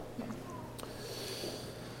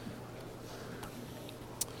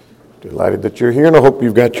Delighted that you're here, and I hope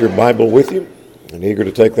you've got your Bible with you and eager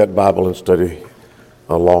to take that Bible and study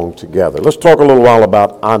along together. Let's talk a little while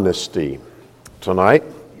about honesty tonight.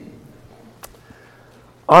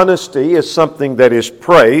 Honesty is something that is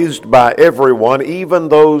praised by everyone, even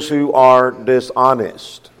those who are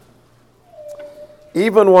dishonest.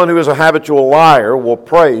 Even one who is a habitual liar will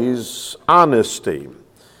praise honesty.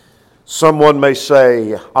 Someone may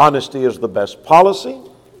say honesty is the best policy,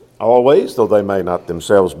 always, though they may not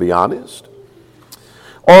themselves be honest.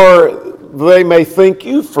 Or they may thank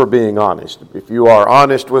you for being honest. If you are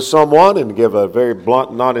honest with someone and give a very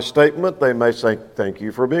blunt and honest statement, they may say, thank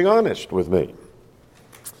you for being honest with me.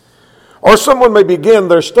 Or someone may begin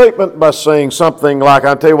their statement by saying something like,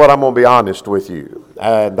 I'll tell you what, I'm going to be honest with you.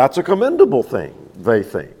 And that's a commendable thing, they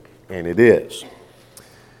think, and it is.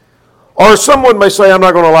 Or someone may say, I'm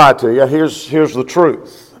not going to lie to you, here's the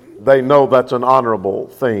truth. They know that's an honorable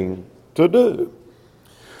thing to do.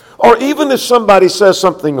 Or even if somebody says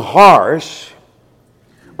something harsh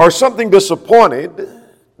or something disappointing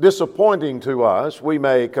to us, we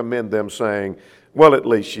may commend them saying, well, at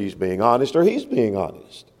least she's being honest or he's being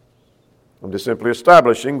honest. I'm just simply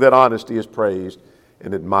establishing that honesty is praised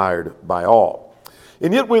and admired by all.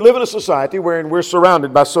 And yet we live in a society wherein we're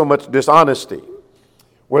surrounded by so much dishonesty.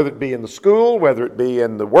 Whether it be in the school, whether it be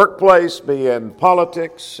in the workplace, be in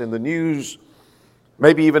politics, in the news,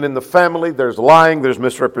 maybe even in the family, there's lying, there's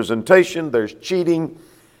misrepresentation, there's cheating,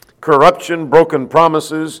 corruption, broken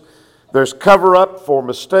promises, there's cover-up for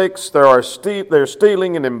mistakes, there's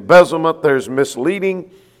stealing and embezzlement, there's misleading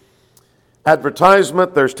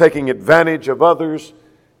advertisement, there's taking advantage of others,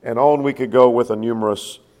 and on we could go with a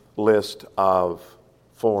numerous list of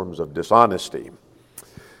forms of dishonesty.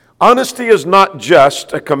 Honesty is not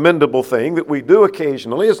just a commendable thing that we do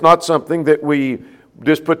occasionally. It's not something that we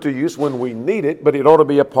just put to use when we need it, but it ought to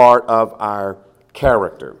be a part of our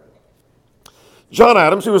character. John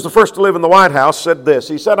Adams, who was the first to live in the White House, said this.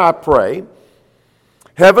 He said, I pray,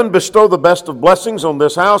 heaven bestow the best of blessings on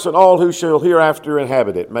this house and all who shall hereafter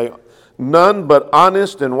inhabit it. May none but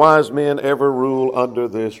honest and wise men ever rule under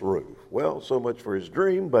this roof. Well, so much for his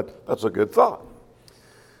dream, but that's a good thought.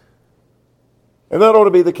 And that ought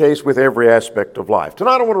to be the case with every aspect of life.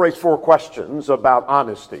 Tonight I want to raise 4 questions about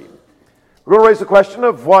honesty. We're going to raise the question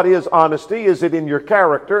of what is honesty? Is it in your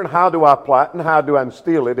character? And how do I apply it? And how do I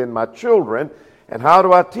instill it in my children? And how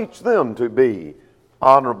do I teach them to be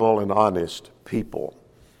honorable and honest people?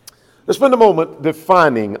 Let's spend a moment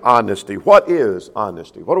defining honesty. What is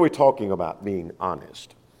honesty? What are we talking about being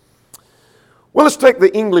honest? Well, let's take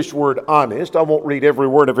the English word honest. I won't read every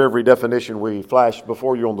word of every definition we flash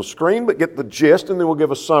before you on the screen, but get the gist, and then we'll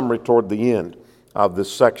give a summary toward the end of this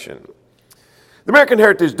section. The American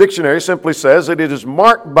Heritage Dictionary simply says that it is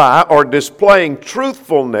marked by or displaying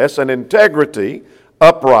truthfulness and integrity,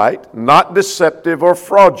 upright, not deceptive or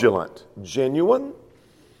fraudulent, genuine,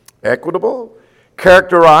 equitable,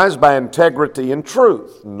 characterized by integrity and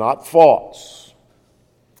truth, not false.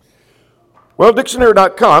 Well,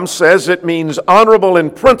 dictionary.com says it means honorable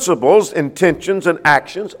in principles, intentions, and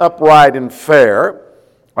actions, upright and fair,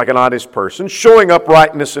 like an honest person, showing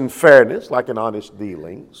uprightness and fairness, like in honest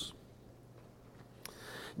dealings.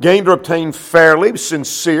 Gained or obtained fairly,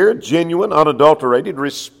 sincere, genuine, unadulterated,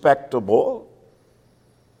 respectable,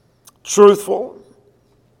 truthful,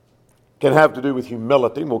 can have to do with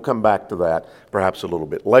humility, and we'll come back to that perhaps a little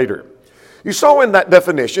bit later. You saw in that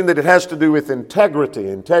definition that it has to do with integrity.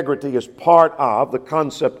 Integrity is part of the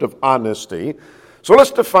concept of honesty. So let's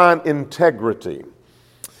define integrity.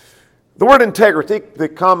 The word integrity, the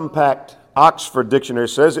compact Oxford Dictionary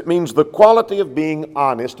says, it means the quality of being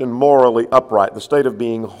honest and morally upright, the state of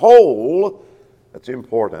being whole, that's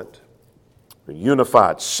important,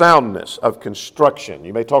 unified, soundness of construction.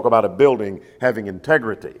 You may talk about a building having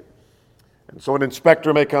integrity. And so an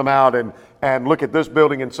inspector may come out and look at this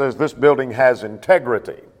building and says, this building has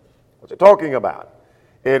integrity. What's it talking about?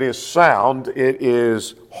 It is sound, it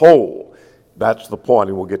is whole. That's the point,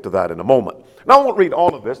 and we'll get to that in a moment. Now I won't read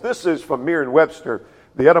all of this. This is from Merriam-Webster,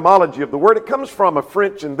 the etymology of the word. It comes from a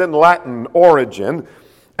French and then Latin origin.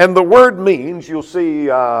 And the word means, you'll see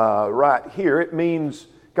right here,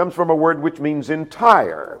 comes from a word which means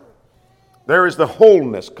entire. There is the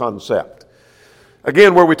wholeness concept.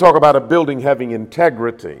 Again, where we talk about a building having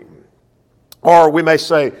integrity. Or we may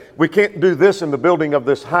say, we can't do this in the building of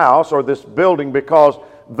this house or this building because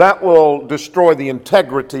that will destroy the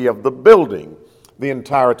integrity of the building, the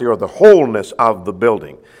entirety or the wholeness of the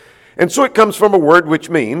building. And so it comes from a word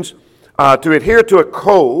which means to adhere to a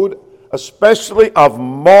code, especially of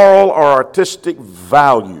moral or artistic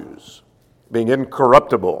values, being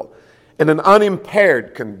incorruptible, in an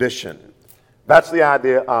unimpaired condition, That's the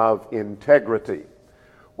idea of integrity.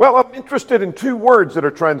 Well, I'm interested in two words that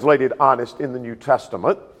are translated honest in the New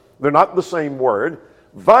Testament. They're not the same word.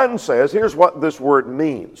 Vine says, here's what this word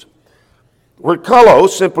means. The word kalos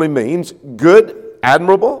simply means good,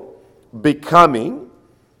 admirable, becoming,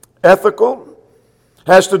 ethical,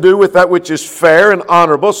 has to do with that which is fair and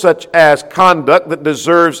honorable, such as conduct that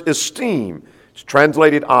deserves esteem. It's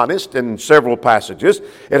translated honest in several passages.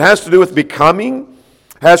 It has to do with becoming,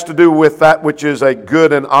 has to do with that which is a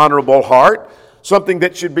good and honorable heart, something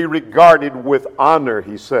that should be regarded with honor,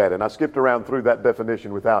 he said. And I skipped around through that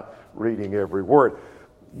definition without reading every word.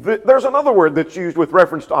 There's another word that's used with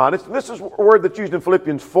reference to honest, and this is a word that's used in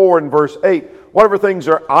Philippians 4 and verse 8. Whatever things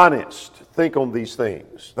are honest, think on these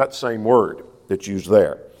things. That same word that's used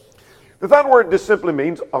there. That word just simply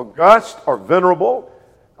means august or venerable.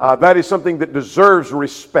 That is something that deserves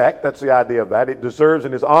respect. That's the idea of that. It deserves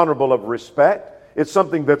and is honorable of respect. It's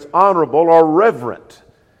something that's honorable or reverent,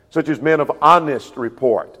 such as men of honest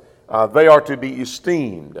report. They are to be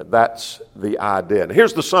esteemed. That's the idea. And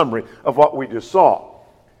here's the summary of what we just saw.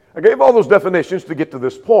 I gave all those definitions to get to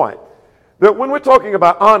this point. That when we're talking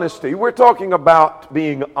about honesty, we're talking about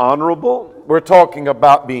being honorable. We're talking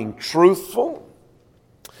about being truthful.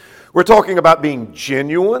 We're talking about being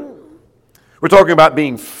genuine. We're talking about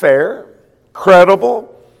being fair,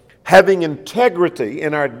 credible, having integrity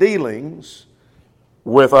in our dealings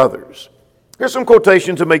with others. Here's some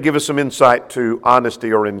quotations that may give us some insight to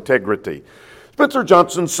honesty or integrity. Spencer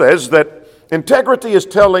Johnson says that integrity is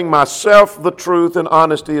telling myself the truth, and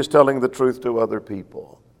honesty is telling the truth to other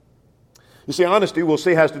people. You see, honesty, we'll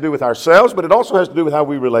see, has to do with ourselves, but it also has to do with how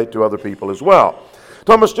we relate to other people as well.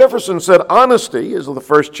 Thomas Jefferson said, honesty is the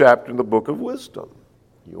first chapter in the book of wisdom.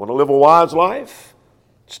 You want to live a wise life?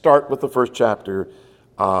 Start with the first chapter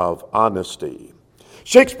of honesty.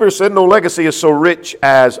 Shakespeare said, no legacy is so rich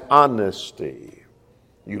as honesty.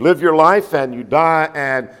 You live your life and you die,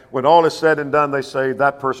 and when all is said and done, they say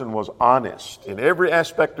that person was honest in every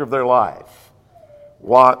aspect of their life.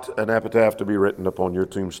 What an epitaph to be written upon your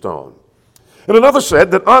tombstone. And another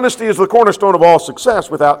said that honesty is the cornerstone of all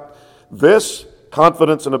success. Without this,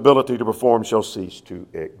 confidence and ability to perform shall cease to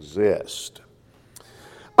exist.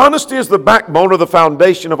 Honesty is the backbone or the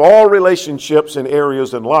foundation of all relationships and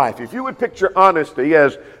areas in life. If you would picture honesty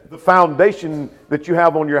as the foundation that you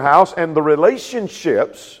have on your house, and the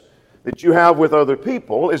relationships that you have with other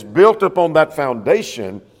people is built upon that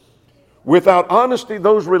foundation, without honesty,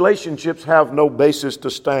 those relationships have no basis to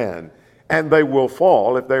stand, and they will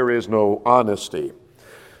fall if there is no honesty.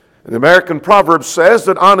 The American proverb says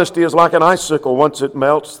that honesty is like an icicle. Once it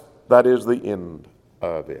melts, that is the end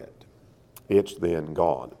of it. It's then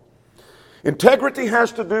gone. Integrity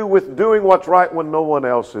has to do with doing what's right when no one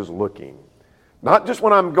else is looking. Not just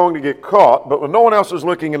when I'm going to get caught, but when no one else is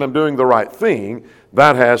looking and I'm doing the right thing.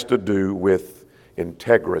 That has to do with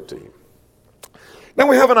integrity. Now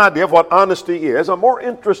we have an idea of what honesty is. I'm more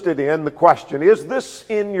interested in the question, is this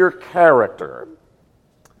in your character?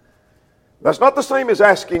 That's not the same as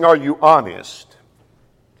asking, are you honest?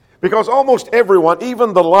 Because almost everyone,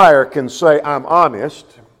 even the liar, can say, I'm honest,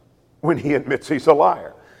 when he admits he's a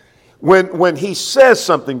liar. When he says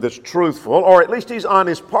something that's truthful, or at least he's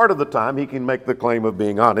honest part of the time, he can make the claim of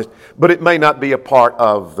being honest, but it may not be a part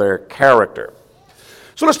of their character.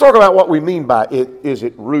 So let's talk about what we mean by it. Is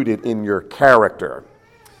it rooted in your character?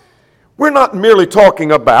 We're not merely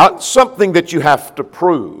talking about something that you have to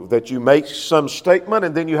prove, that you make some statement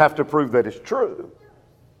and then you have to prove that it's true,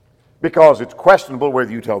 because it's questionable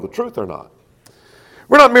whether you tell the truth or not.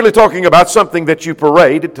 We're not merely talking about something that you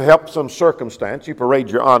parade to help some circumstance, you parade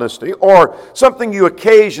your honesty, or something you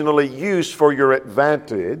occasionally use for your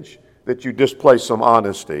advantage, that you display some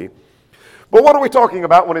honesty. But what are we talking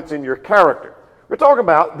about when it's in your character? We're talking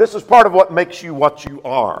about this is part of what makes you what you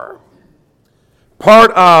are.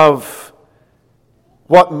 Part of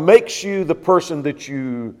what makes you the person that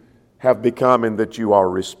you have become and that you are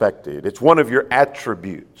respected. It's one of your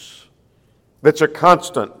attributes that's a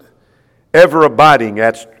constant, ever-abiding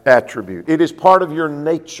attribute. It is part of your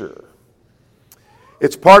nature.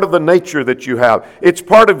 It's part of the nature that you have. It's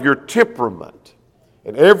part of your temperament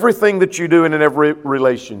in everything that you do and in every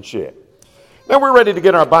relationship. Now we're ready to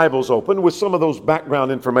get our Bibles open with some of those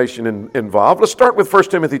background information involved. Let's start with 1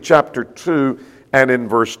 Timothy chapter 2 and in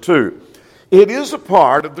verse 2. It is a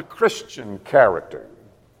part of the Christian character.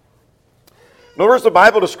 In other words, the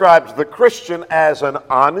Bible describes the Christian as an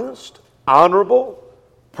honest, honorable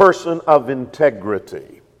person of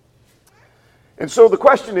integrity. And so the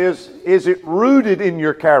question is it rooted in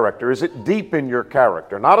your character? Is it deep in your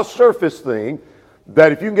character? Not a surface thing,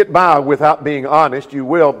 that if you can get by without being honest, you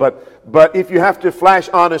will. But if you have to flash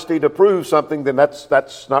honesty to prove something, then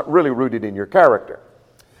that's not really rooted in your character.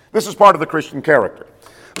 This is part of the Christian character.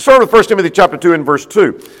 Let's start with 1 Timothy chapter 2 and verse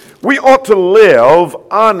 2. We ought to live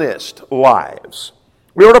honest lives.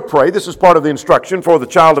 We ought to pray. This is part of the instruction for the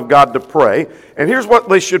child of God to pray. And here's what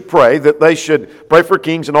they should pray, that they should pray for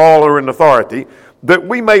kings and all who are in authority, that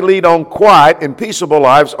we may lead on quiet and peaceable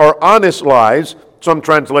lives, or honest lives, some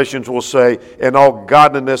translations will say, in all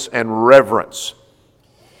godliness and reverence.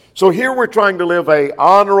 So here we're trying to live an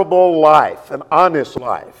honorable life, an honest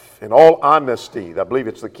life, in all honesty. I believe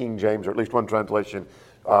it's the King James, or at least one translation,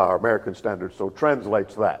 American Standard, so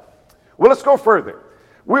translates that. Well, let's go further.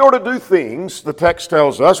 We ought to do things, the text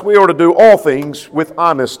tells us, we ought to do all things with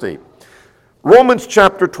honesty. Romans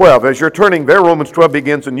chapter 12, as you're turning there, Romans 12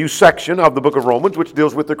 begins a new section of the book of Romans, which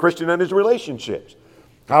deals with the Christian and his relationships,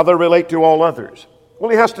 how they relate to all others.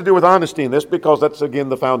 Well, he has to do with honesty in this because that's, again,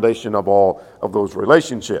 the foundation of all of those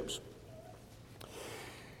relationships.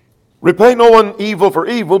 Repay no one evil for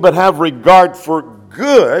evil, but have regard for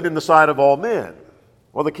good in the sight of all men.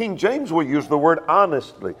 Well, the King James will use the word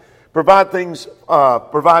honestly. Provide things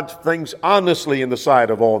honestly in the sight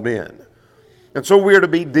of all men. And so we are to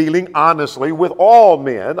be dealing honestly with all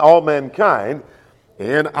men, all mankind,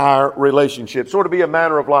 in our relationships. So to be a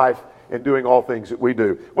manner of life in doing all things that we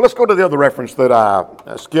do. Well, let's go to the other reference that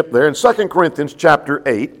I skipped there. In 2 Corinthians chapter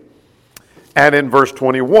 8 and in verse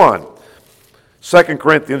 21. 2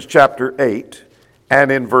 Corinthians chapter 8 and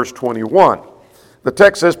in verse 21. The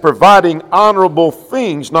text says, providing honorable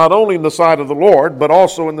things not only in the sight of the Lord, but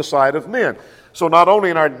also in the sight of men. So not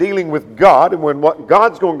only in our dealing with God, and when what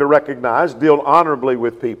God's going to recognize, deal honorably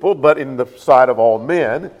with people, but in the sight of all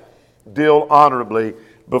men, deal honorably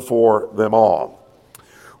before them all.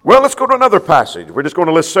 Well, let's go to another passage. We're just going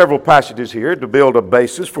to list several passages here to build a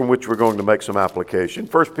basis from which we're going to make some application.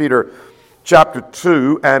 1 Peter chapter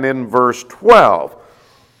 2 and in verse 12.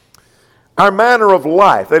 Our manner of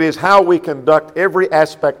life, that is how we conduct every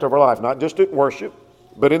aspect of our life, not just at worship,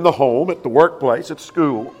 but in the home, at the workplace, at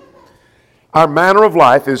school. Our manner of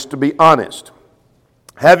life is to be honest,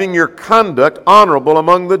 having your conduct honorable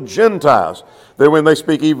among the Gentiles, that when they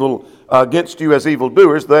speak evil against you as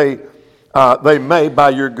evildoers, they may, by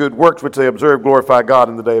your good works which they observe, glorify God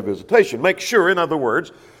in the day of visitation. Make sure, in other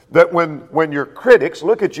words, that when your critics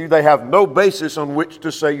look at you, they have no basis on which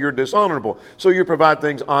to say you're dishonorable. So you provide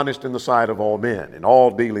things honest in the sight of all men, in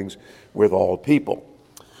all dealings with all people.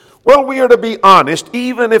 Well, we are to be honest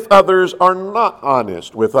even if others are not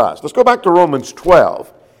honest with us. Let's go back to Romans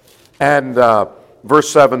 12 and verse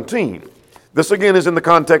 17. This again is in the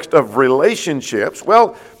context of relationships.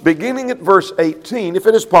 Well, beginning at verse 18, if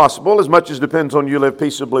it is possible, as much as depends on you, live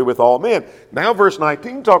peaceably with all men. Now verse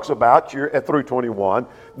 19 talks about, through 21,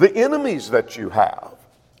 the enemies that you have.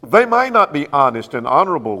 They might not be honest and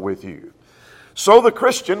honorable with you. So the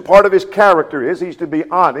Christian, part of his character is he's to be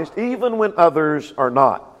honest even when others are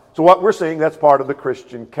not. So what we're seeing, that's part of the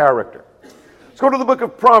Christian character. Let's go to the book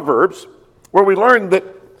of Proverbs, where we learn that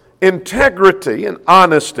integrity and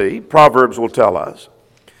honesty, Proverbs will tell us,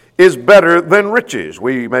 is better than riches.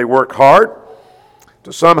 We may work hard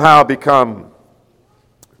to somehow become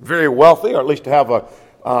very wealthy, or at least to have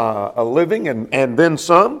a living and then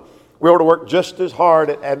some. We ought to work just as hard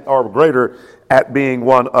or greater at being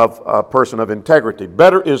a person of integrity.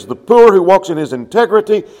 Better is the poor who walks in his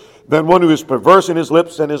integrity than one who is perverse in his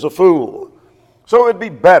lips and is a fool. So it'd be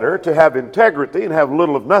better to have integrity and have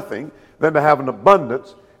little of nothing than to have an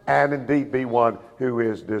abundance and indeed be one who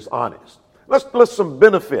is dishonest. Let's list some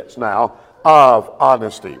benefits now of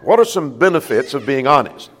honesty. What are some benefits of being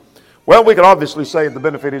honest? Well, we could obviously say the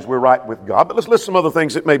benefit is we're right with God, but let's list some other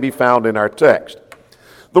things that may be found in our text.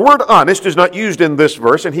 The word honest is not used in this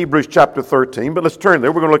verse in Hebrews chapter 13, but let's turn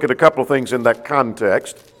there. We're going to look at a couple of things in that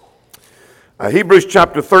context. Hebrews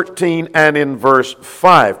chapter 13 and in verse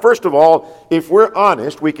 5. First of all, if we're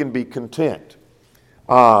honest, we can be content.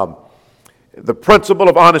 The principle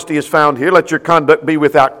of honesty is found here. Let your conduct be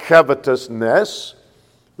without covetousness.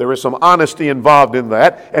 There is some honesty involved in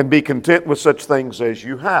that, and be content with such things as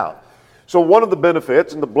you have. So one of the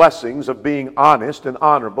benefits and the blessings of being honest and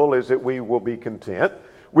honorable is that we will be content.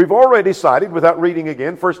 We've already cited, without reading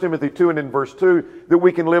again, 1 Timothy 2 and in verse 2, that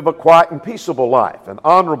we can live a quiet and peaceable life, an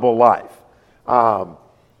honorable life,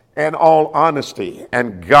 and all honesty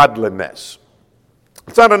and godliness.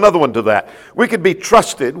 Let's add another one to that. We could be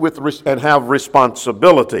trusted with and have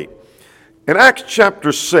responsibility. In Acts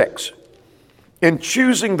chapter 6, in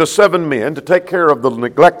choosing the 7 men to take care of the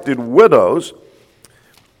neglected widows,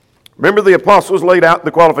 remember the apostles laid out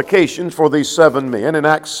the qualifications for these 7 men. In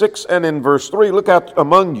Acts 6 and in verse 3, look out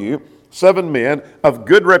among you 7 men of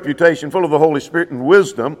good reputation, full of the Holy Spirit and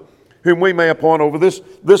wisdom, whom we may appoint over this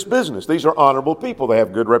business. These are honorable people. They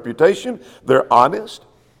have good reputation. They're honest.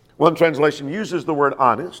 One translation uses the word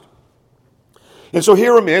honest. And so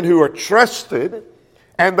here are men who are trusted,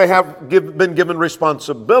 and they have been given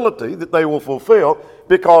responsibility that they will fulfill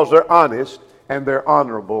because they're honest and they're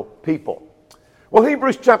honorable people. Well,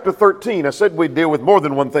 Hebrews chapter 13, I said we'd deal with more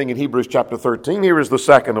than one thing in Hebrews chapter 13. Here is the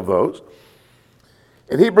second of those.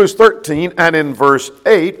 In Hebrews 13 and in verse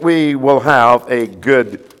 8, we will have a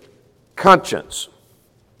good conscience.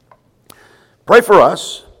 Pray for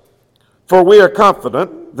us, for we are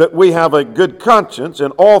confident that we have a good conscience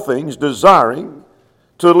in all things, desiring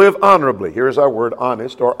to live honorably. Here is our word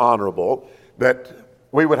honest or honorable, that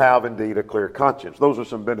we would have indeed a clear conscience. Those are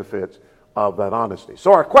some benefits of that honesty.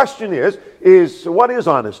 So our question is what is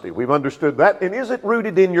honesty? We've understood that. And is it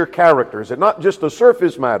rooted in your character? Is it not just a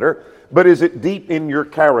surface matter, but is it deep in your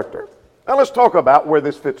character? Now let's talk about where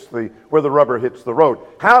this fits where the rubber hits the road.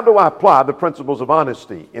 How do I apply the principles of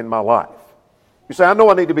honesty in my life? You say, I know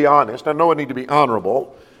I need to be honest. I know I need to be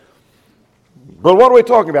honorable. But what are we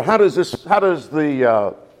talking about? How does this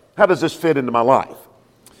fit into my life?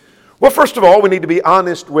 Well, first of all, we need to be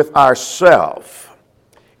honest with ourselves.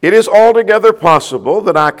 It is altogether possible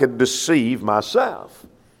that I could deceive myself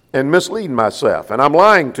and mislead myself, and I'm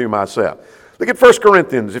lying to myself. Look at 1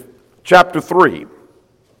 Corinthians chapter 3.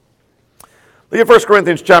 Look at 1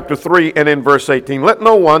 Corinthians chapter 3 and in verse 18. Let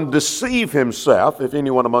no one deceive himself. If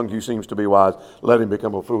anyone among you seems to be wise, let him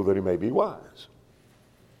become a fool that he may be wise.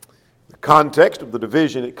 The context of the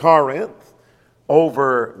division at Corinth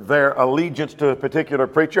over their allegiance to a particular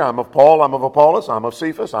preacher. I'm of Paul, I'm of Apollos, I'm of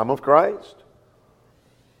Cephas, I'm of Christ.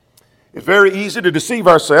 It's very easy to deceive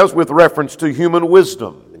ourselves with reference to human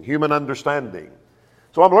wisdom and human understanding.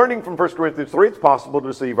 So I'm learning from 1 Corinthians 3, it's possible to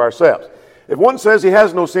deceive ourselves. If one says he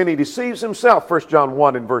has no sin, he deceives himself, 1 John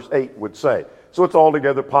 1 and verse 8 would say. So it's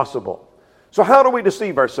altogether possible. So how do we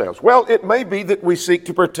deceive ourselves? Well, it may be that we seek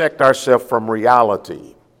to protect ourselves from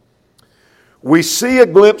reality. We see a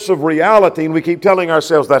glimpse of reality and we keep telling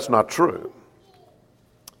ourselves that's not true.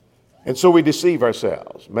 And so we deceive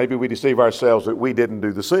ourselves. Maybe we deceive ourselves that we didn't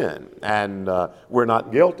do the sin and we're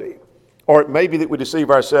not guilty. Or it may be that we deceive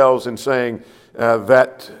ourselves in saying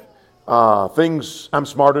that I'm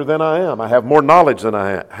smarter than I am. I have more knowledge than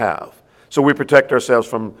I have. So we protect ourselves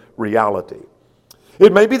from reality.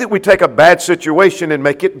 It may be that we take a bad situation and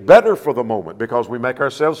make it better for the moment because we make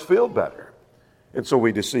ourselves feel better. And so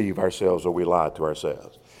we deceive ourselves or we lie to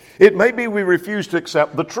ourselves. It may be we refuse to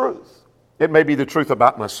accept the truth. It may be the truth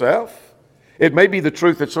about myself. It may be the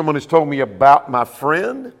truth that someone has told me about my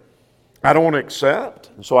friend. I don't want to accept,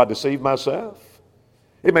 and so I deceive myself.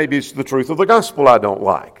 It may be it's the truth of the gospel I don't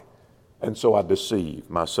like, and so I deceive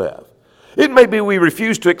myself. It may be we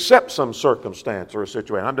refuse to accept some circumstance or a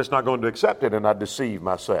situation. I'm just not going to accept it, and I deceive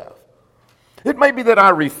myself. It may be that I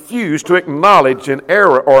refuse to acknowledge an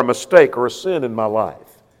error or a mistake or a sin in my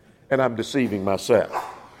life, and I'm deceiving myself.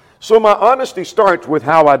 So my honesty starts with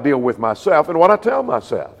how I deal with myself and what I tell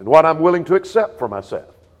myself and what I'm willing to accept for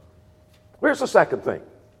myself. Here's the second thing.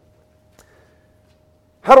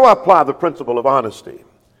 How do I apply the principle of honesty?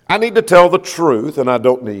 I need to tell the truth and I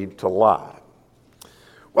don't need to lie.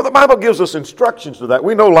 Well, the Bible gives us instructions to that.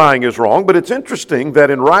 We know lying is wrong, but it's interesting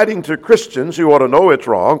that in writing to Christians who ought to know it's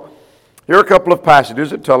wrong, here are a couple of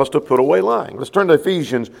passages that tell us to put away lying. Let's turn to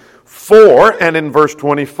Ephesians 4 and in verse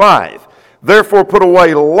 25. Therefore put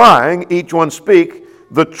away lying, each one speak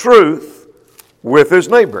the truth with his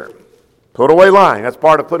neighbor. Put away lying. That's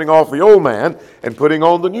part of putting off the old man and putting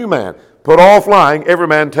on the new man. Put off lying, every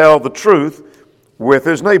man tell the truth with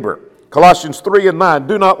his neighbor. Colossians 3 and 9,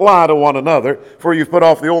 do not lie to one another, for you've put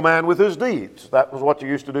off the old man with his deeds. That was what you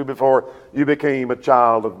used to do before you became a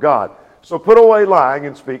child of God. So put away lying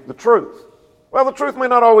and speak the truth. Well, the truth may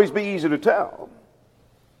not always be easy to tell.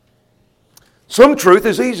 Some truth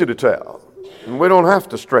is easy to tell, and we don't have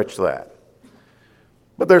to stretch that.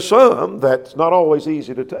 But there's some that's not always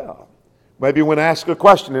easy to tell. Maybe when asked a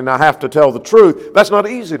question and I have to tell the truth, that's not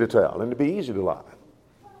easy to tell, and it'd be easy to lie.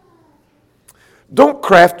 Don't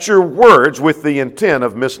craft your words with the intent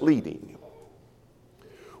of misleading.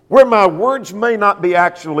 Where my words may not be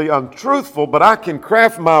actually untruthful, but I can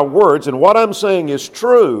craft my words and what I'm saying is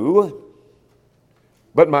true,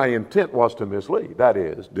 but my intent was to mislead. That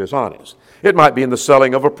is dishonest. It might be in the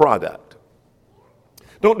selling of a product.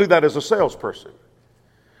 Don't do that as a salesperson.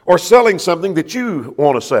 Or selling something that you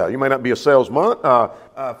want to sell. You may not be a salesman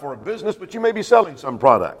for a business, but you may be selling some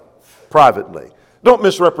product privately. Don't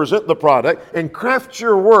misrepresent the product and craft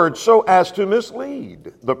your words so as to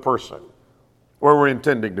mislead the person where we're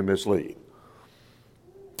intending to mislead.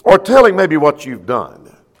 Or telling maybe what you've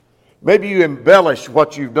done. Maybe you embellish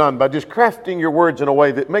what you've done by just crafting your words in a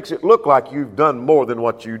way that makes it look like you've done more than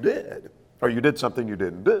what you did. Or you did something you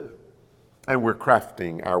didn't do. And we're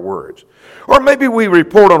crafting our words. Or maybe we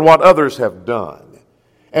report on what others have done.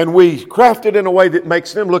 And we craft it in a way that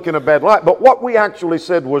makes them look in a bad light. But what we actually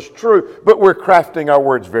said was true, but we're crafting our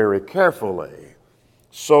words very carefully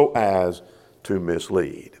so as to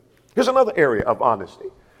mislead. Here's another area of honesty.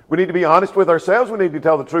 We need to be honest with ourselves. We need to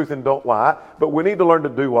tell the truth and don't lie. But we need to learn to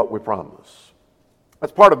do what we promise.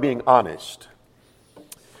 That's part of being honest.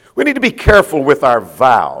 We need to be careful with our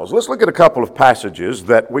vows. Let's look at a couple of passages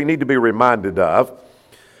that we need to be reminded of.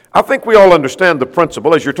 I think we all understand the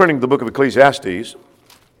principle, as you're turning to the book of Ecclesiastes,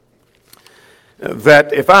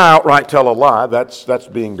 that if I outright tell a lie, that's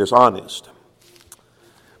being dishonest.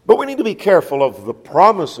 But we need to be careful of the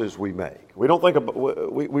promises we make. We don't think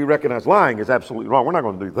we recognize lying is absolutely wrong. We're not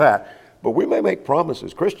going to do that. But we may make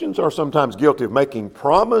promises. Christians are sometimes guilty of making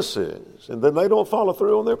promises, and then they don't follow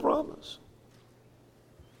through on their promise.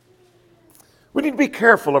 We need to be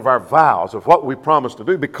careful of our vows, of what we promise to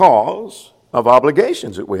do, because of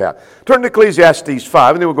obligations that we have. Turn to Ecclesiastes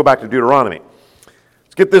 5, and then we'll go back to Deuteronomy.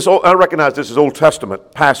 Let's get this. I recognize this is Old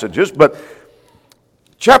Testament passages, but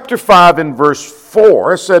chapter 5 and verse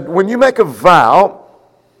 4 said, when you make a vow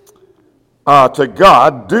to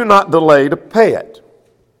God, do not delay to pay it.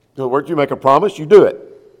 In other words, you make a promise, you do it.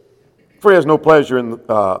 For he has no pleasure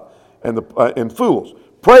in fools.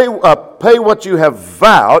 Pay what you have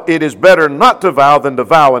vowed. It is better not to vow than to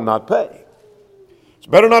vow and not pay. It's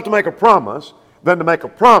better not to make a promise than to make a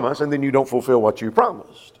promise and then you don't fulfill what you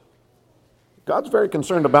promised. God's very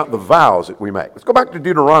concerned about the vows that we make. Let's go back to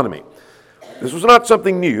Deuteronomy. This was not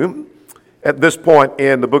something new at this point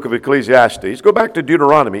in the book of Ecclesiastes. Go back to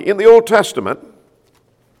Deuteronomy. In the Old Testament,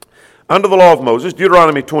 under the law of Moses,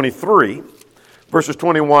 Deuteronomy 23, verses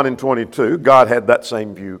 21 and 22, God had that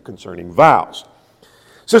same view concerning vows.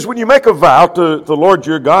 It says, when you make a vow to the Lord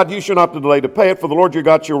your God, you shall not delay to pay it, for the Lord your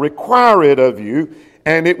God shall require it of you,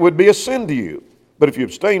 and it would be a sin to you. But if you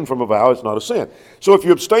abstain from a vow, it's not a sin. So if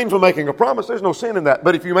you abstain from making a promise, there's no sin in that.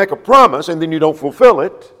 But if you make a promise and then you don't fulfill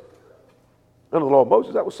it, under the law of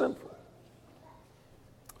Moses, that was sinful.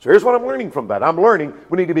 So here's what I'm learning from that. I'm learning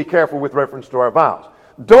we need to be careful with reference to our vows.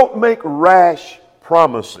 Don't make rash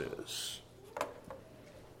promises.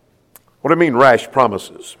 What do I mean, rash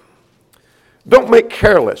promises? Don't make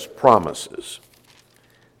careless promises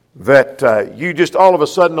that you just all of a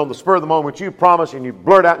sudden on the spur of the moment you promise and you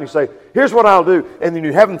blurt out and you say, here's what I'll do, and then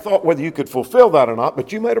you haven't thought whether you could fulfill that or not,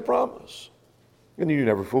 but you made a promise and you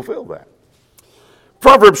never fulfilled that.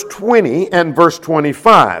 Proverbs 20 and verse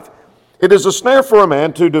 25. It is a snare for a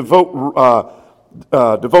man to devote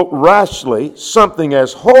rashly something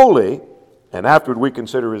as holy, and afterward we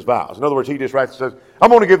consider his vows. In other words, he just writes and says, I'm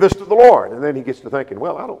going to give this to the Lord. And then he gets to thinking,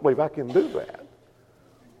 well, I don't believe I can do that.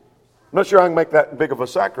 I'm not sure I can make that big of a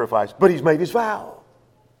sacrifice, but he's made his vow.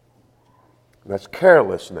 And that's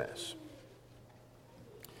carelessness.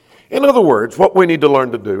 In other words, what we need to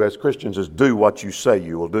learn to do as Christians is do what you say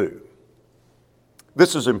you will do.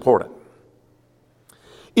 This is important.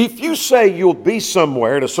 If you say you'll be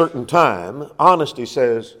somewhere at a certain time, honesty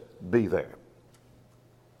says, be there.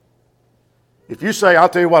 If you say, I'll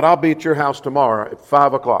tell you what, I'll be at your house tomorrow at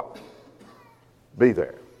 5 o'clock, be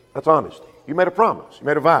there. That's honesty. You made a promise. You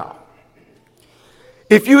made a vow.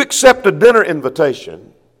 If you accept a dinner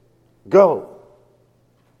invitation, go.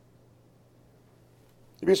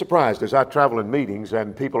 You'd be surprised as I travel in meetings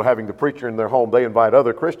and people are having the preacher in their home, they invite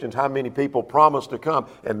other Christians, how many people promise to come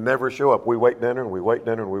and never show up. We wait dinner and we wait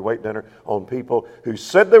dinner and we wait dinner on people who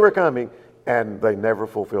said they were coming and they never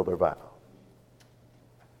fulfill their vow.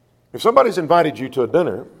 If somebody's invited you to a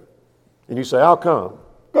dinner and you say, I'll come,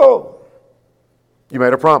 go. You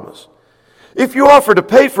made a promise. If you offer to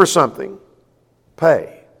pay for something,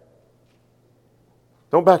 pay.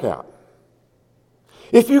 Don't back out.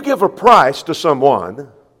 If you give a price to someone,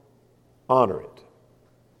 honor it.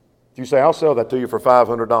 If you say, I'll sell that to you for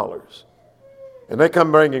 $500, and they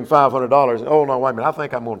come bringing $500, and, oh, no, wait a minute, I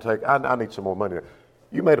think I'm going to take, I need some more money.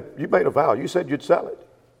 You made a vow. You said you'd sell it.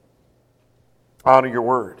 Honor your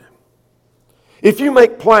word. If you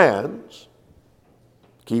make plans,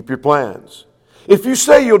 keep your plans. If you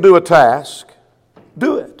say you'll do a task,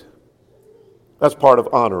 do it. That's part of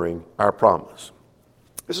honoring our promise.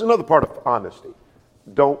 This is another part of honesty.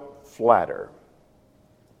 Don't flatter.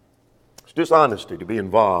 It's dishonesty to be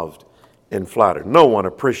involved in flatter. No one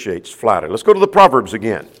appreciates flatter. Let's go to the Proverbs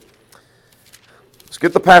again. Let's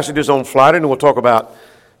get the passages on flatter, and we'll talk about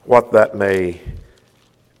what that may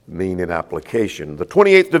mean in application. The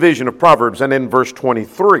 28th division of Proverbs, and in verse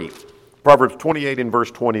 23. Proverbs 28 and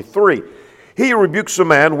verse 23. He who rebukes a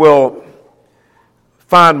man will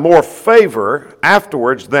find more favor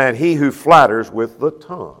afterwards than he who flatters with the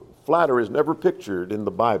tongue. Flatter is never pictured in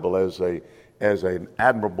the Bible as an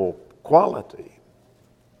admirable quality.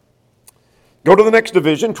 Go to the next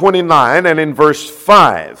division, 29, and in verse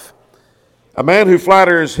 5. A man who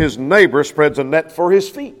flatters his neighbor spreads a net for his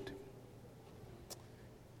feet.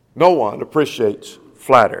 No one appreciates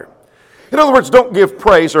flatter. In other words, don't give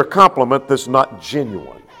praise or compliment that's not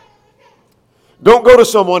genuine. Don't go to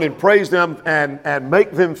someone and praise them and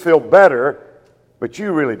make them feel better, but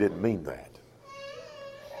you really didn't mean that.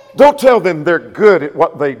 Don't tell them they're good at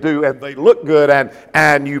what they do and they look good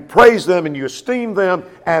and you praise them and you esteem them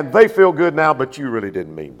and they feel good now, but you really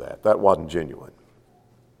didn't mean that. That wasn't genuine.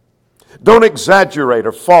 Don't exaggerate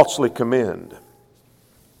or falsely commend.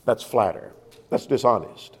 That's flatter. That's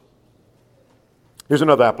dishonest. Here's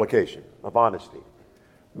another application of honesty.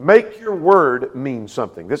 Make your word mean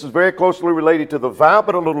something. This is very closely related to the vow,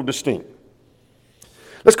 but a little distinct.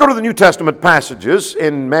 Let's go to the New Testament passages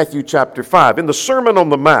in Matthew chapter 5. In the Sermon on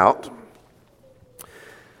the Mount,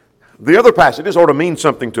 the other passages ought to mean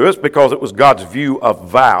something to us because it was God's view of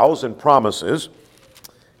vows and promises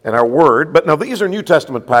and our word. But now these are New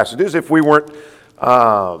Testament passages. If we weren't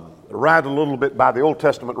right a little bit by the Old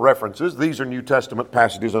Testament references, these are New Testament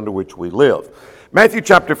passages under which we live. Matthew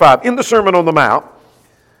chapter 5, in the Sermon on the Mount,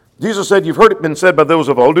 Jesus said, "You've heard it been said by those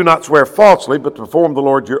of old, do not swear falsely, but perform the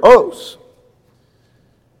Lord your oaths."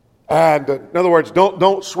 And in other words,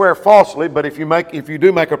 don't swear falsely, but if you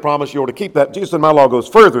do make a promise, you ought to keep that. Jesus in my law goes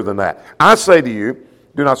further than that. I say to you,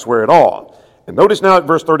 do not swear at all. And notice now at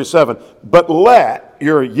verse 37, but let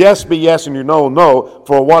your yes be yes and your no, no,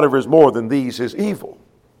 for whatever is more than these is evil.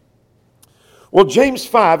 Well, James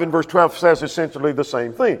 5 in verse 12 says essentially the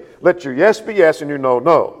same thing. Let your yes be yes and your no,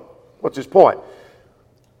 no. What's his point?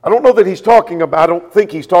 I don't think he's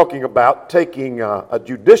talking about taking a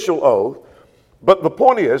judicial oath, but the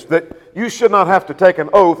point is that you should not have to take an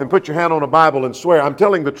oath and put your hand on a Bible and swear, I'm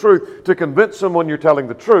telling the truth, to convince someone you're telling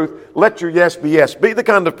the truth. Let your yes be yes. Be the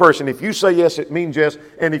kind of person, if you say yes, it means yes,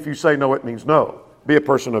 and if you say no, it means no. Be a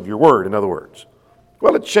person of your word, in other words.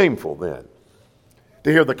 Well, it's shameful then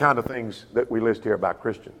to hear the kind of things that we list here about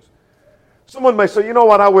Christians. Someone may say, you know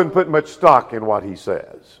what, I wouldn't put much stock in what he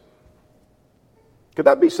says. Could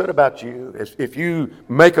that be said about you? If you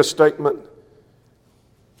make a statement,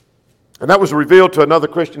 and that was revealed to another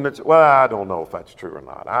Christian that said, well, I don't know if that's true or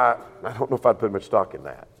not. I don't know if I'd put much stock in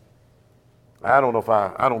that. I don't know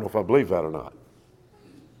if I believe that or not.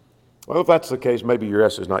 Well, if that's the case, maybe your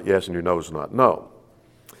yes is not yes and your no is not no.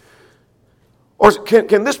 Or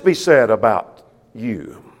can this be said about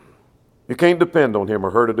you? You can't depend on him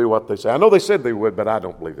or her to do what they say. I know they said they would, but I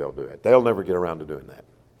don't believe they'll do it. They'll never get around to doing that.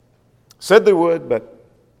 Said they would, but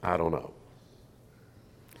I don't know.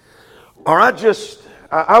 Or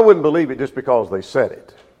I wouldn't believe it just because they said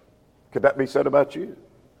it. Could that be said about you?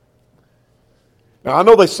 Now, I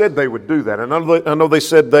know they said they would do that, and I know they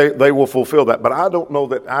said they will fulfill that, but I don't know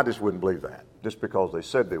that. I just wouldn't believe that just because they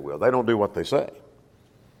said they will. They don't do what they say.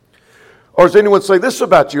 Or does anyone say this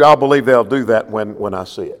about you? I'll believe they'll do that when I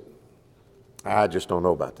see it. I just don't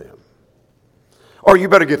know about them. Or you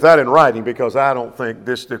better get that in writing because I don't think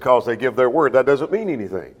this because they give their word, that doesn't mean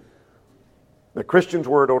anything. The Christian's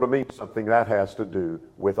word ought to mean something that has to do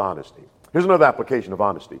with honesty. Here's another application of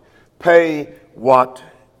honesty. Pay what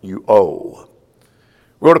you owe.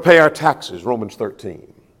 We ought to pay our taxes, Romans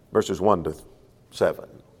 13, verses 1 to 7.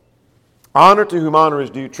 Honor to whom honor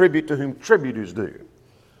is due, tribute to whom tribute is due.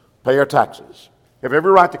 Pay our taxes. You have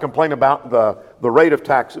every right to complain about the rate of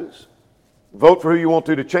taxes. Vote for who you want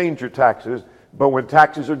to change your taxes. But when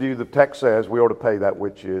taxes are due, the text says we ought to pay that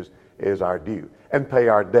which is our due and pay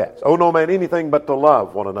our debts. Owe no man anything but to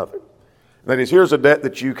love one another. That is, here's a debt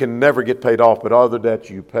that you can never get paid off, but other debts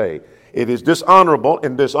you pay. It is dishonorable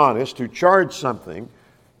and dishonest to charge something,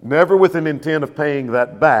 never with an intent of paying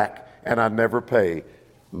that back, and I never pay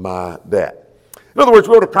my debt. In other words,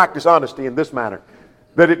 we ought to practice honesty in this manner,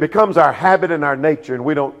 that it becomes our habit and our nature, and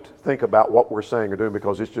we don't think about what we're saying or doing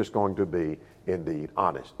because it's just going to be indeed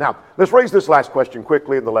honest. Now, let's raise this last question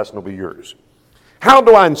quickly, and the lesson will be yours. How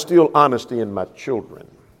do I instill honesty in my children?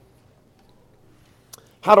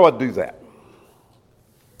 How do I do that?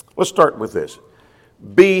 Let's start with this.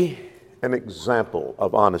 Be an example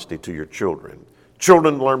of honesty to your children.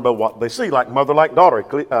 Children learn by what they see, like mother, like daughter.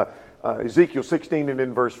 Ezekiel 16 and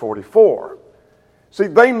in verse 44. See,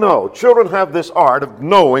 they know. Children have this art of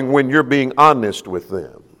knowing when you're being honest with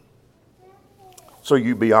them. So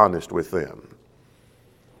you be honest with them.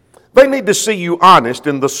 They need to see you honest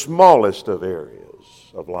in the smallest of areas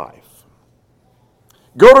of life.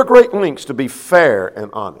 Go to great lengths to be fair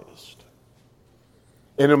and honest.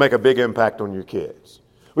 And it'll make a big impact on your kids.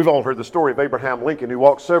 We've all heard the story of Abraham Lincoln, who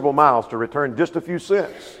walked several miles to return just a few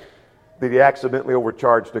cents that he accidentally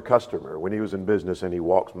overcharged a customer when he was in business, and he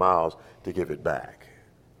walks miles to give it back.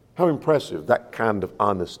 How impressive, that kind of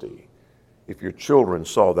honesty, if your children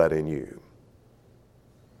saw that in you.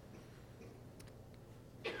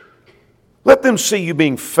 Let them see you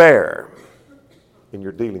being fair in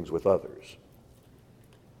your dealings with others.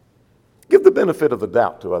 Give the benefit of the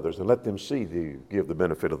doubt to others and let them see you give the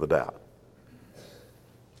benefit of the doubt.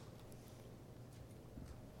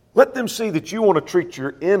 Let them see that you want to treat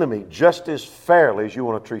your enemy just as fairly as you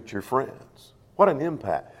want to treat your friends. What an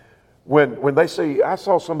impact. When they see, I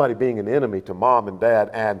saw somebody being an enemy to mom and dad,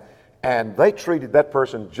 and they treated that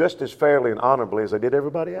person just as fairly and honorably as they did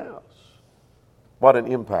everybody else. What an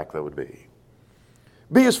impact that would be.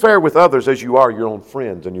 Be as fair with others as you are your own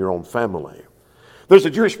friends and your own family. There's a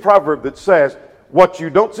Jewish proverb that says, what you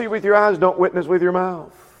don't see with your eyes, don't witness with your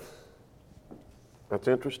mouth. That's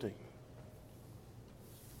interesting.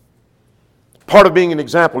 Part of being an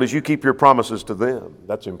example is you keep your promises to them.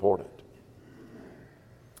 That's important.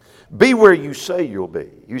 Be where you say you'll be.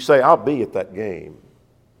 You say, I'll be at that game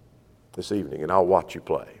this evening and I'll watch you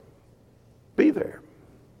play. Be there.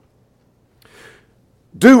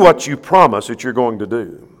 Do what you promise that you're going to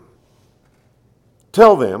do.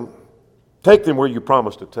 Tell them, take them where you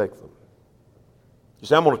promised to take them. You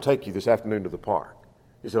say, I'm going to take you this afternoon to the park.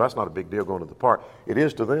 You say, that's not a big deal going to the park. It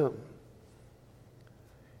is to them.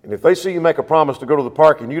 And if they see you make a promise to go to the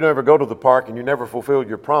park and you never go to the park and you never fulfill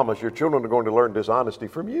your promise, your children are going to learn dishonesty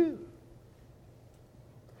from you.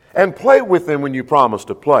 And play with them when you promise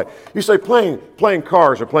to play. You say playing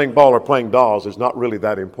cars or playing ball or playing dolls is not really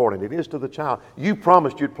that important. It is to the child. You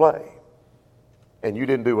promised you'd play, and you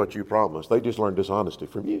didn't do what you promised. They just learned dishonesty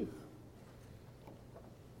from you.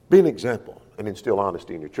 Be an example and instill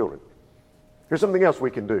honesty in your children. Here's something else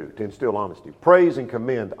we can do to instill honesty. Praise and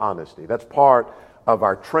commend honesty. That's part of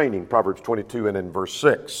our training, Proverbs 22 and in verse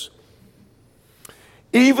 6.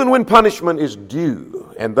 Even when punishment is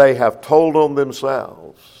due and they have told on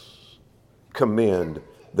themselves, commend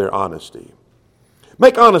their honesty.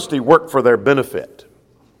 Make honesty work for their benefit.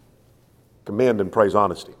 Commend and praise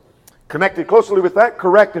honesty. Connected closely with that,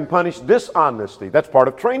 correct and punish dishonesty. That's part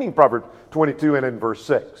of training, Proverbs 22 and in verse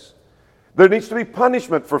 6. There needs to be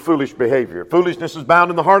punishment for foolish behavior. Foolishness is bound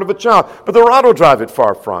in the heart of a child, but the rod will drive it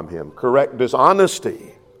far from him. Correct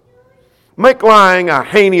dishonesty. Make lying a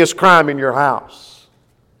heinous crime in your house.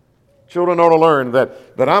 Children ought to learn that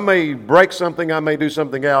I may break something, I may do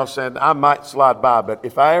something else, and I might slide by, but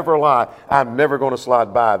if I ever lie, I'm never going to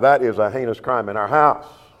slide by. That is a heinous crime in our house.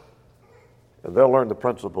 And they'll learn the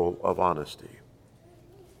principle of honesty.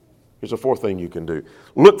 Here's a fourth thing you can do.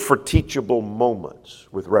 Look for teachable moments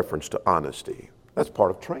with reference to honesty. That's part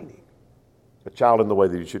of training a child in the way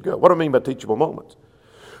that you should go. What do I mean by teachable moments?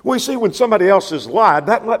 Well, you see, when somebody else has lied,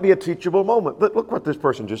 that might be a teachable moment. But look what this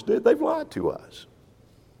person just did. They've lied to us.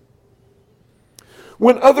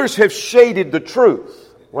 When others have shaded the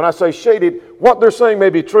truth, when I say shaded, what they're saying may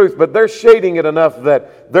be truth, but they're shading it enough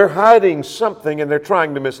that they're hiding something and they're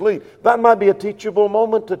trying to mislead. That might be a teachable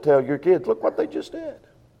moment to tell your kids, look what they just did.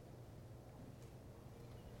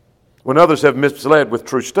 When others have misled with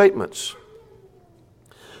true statements.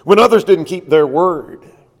 When others didn't keep their word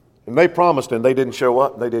and they promised and they didn't show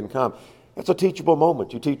up and they didn't come. That's a teachable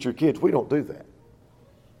moment. You teach your kids. We don't do that.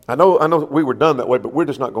 I know we were done that way, but we're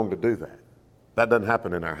just not going to do that. That doesn't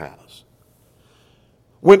happen in our house.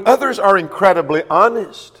 When others are incredibly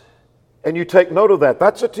honest and you take note of that,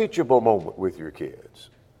 that's a teachable moment with your kids.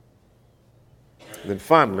 And then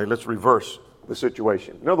finally, let's reverse the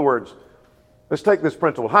situation. In other words, let's take this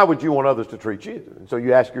principle. How would you want others to treat you? And so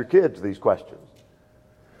you ask your kids these questions.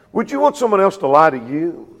 Would you want someone else to lie to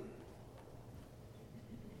you?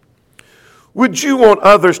 Would you want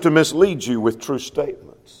others to mislead you with true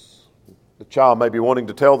statements? The child may be wanting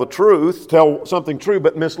to tell the truth, tell something true,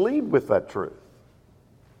 but mislead with that truth.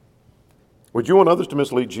 Would you want others to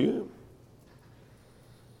mislead you?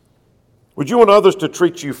 Would you want others to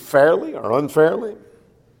treat you fairly or unfairly?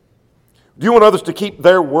 Do you want others to keep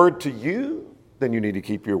their word to you? Then you need to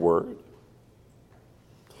keep your word.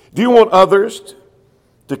 Do you want others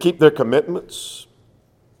to keep their commitments?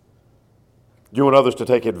 Do you want others to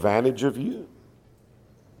take advantage of you?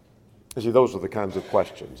 You see, those are the kinds of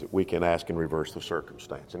questions that we can ask and reverse the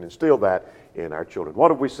circumstance and instill that in our children.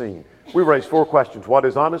 What have we seen? We raised 4 questions. What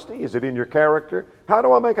is honesty? Is it in your character? How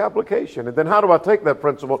do I make application? And then how do I take that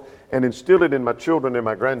principle and instill it in my children and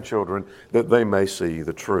my grandchildren that they may see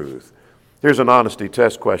the truth? Here's an honesty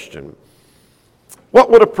test question. What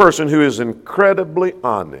would a person who is incredibly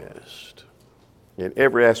honest in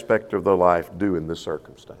every aspect of their life do in this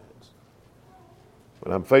circumstance?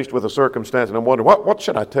 When I'm faced with a circumstance and I'm wondering, what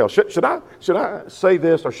should I tell? Should I say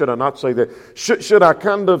this or should I not say that? Should I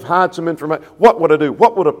kind of hide some information? What would I do?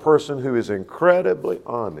 What would a person who is incredibly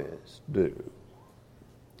honest do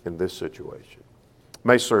in this situation?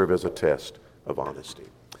 May serve as a test of honesty.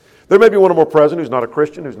 There may be one or more present who's not a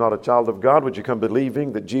Christian, who's not a child of God. Would you come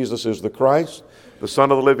believing that Jesus is the Christ, the Son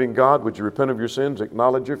of the living God? Would you repent of your sins,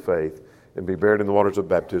 acknowledge your faith, and be buried in the waters of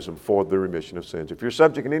baptism for the remission of sins? If you're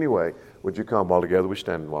subject in any way, would you come while together we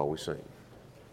stand and while we sing?